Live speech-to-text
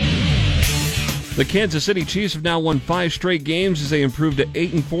The Kansas City Chiefs have now won 5 straight games as they improved to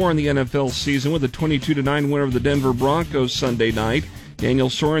 8-4 in the NFL season with a 22-9 win over the Denver Broncos Sunday night. Daniel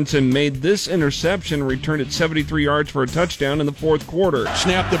Sorensen made this interception and returned it 73 yards for a touchdown in the fourth quarter.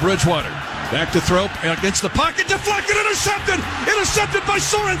 Snap to Bridgewater. Back to throw against the pocket. Deflected. Intercepted. Intercepted by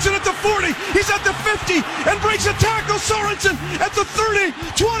Sorensen at the 40. He's at the 50 and breaks a tackle. Sorensen at the 30,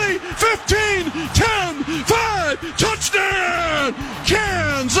 20, 15, 10, 5. Touchdown!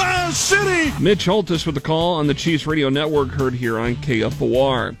 Kansas City! Mitch Holtis with the call on the Chiefs radio network, heard here on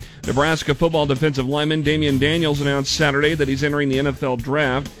KFOR. Nebraska football defensive lineman Damian Daniels announced Saturday that he's entering the NFL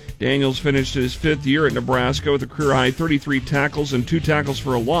draft. Daniels finished his 5th year at Nebraska with a career-high 33 tackles and 2 tackles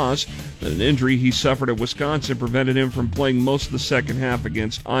for a loss. But an injury he suffered at Wisconsin prevented him from playing most of the second half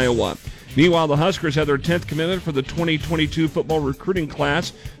against Iowa. Meanwhile, the Huskers had their 10th commitment for the 2022 football recruiting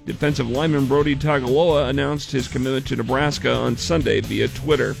class. Defensive lineman Brody Tagaloa announced his commitment to Nebraska on Sunday via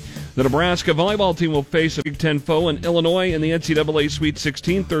Twitter. The Nebraska volleyball team will face a Big Ten foe in Illinois in the NCAA Sweet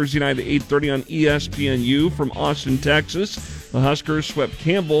 16 Thursday night at 8:30 on ESPNU from Austin, Texas. The Huskers swept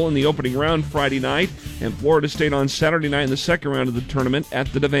Campbell in the opening round Friday night and Florida State on Saturday night in the second round of the tournament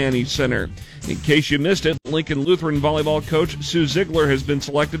at the Devaney Center. In case you missed it, Lincoln Lutheran volleyball coach Sue Ziegler has been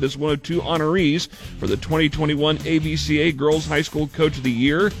selected as one of 2 honorees for the 2021 AVCA Girls High School Coach of the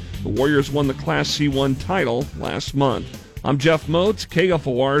Year. The Warriors won the Class C1 title last month. I'm Jeff Moats,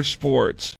 KFOR Sports.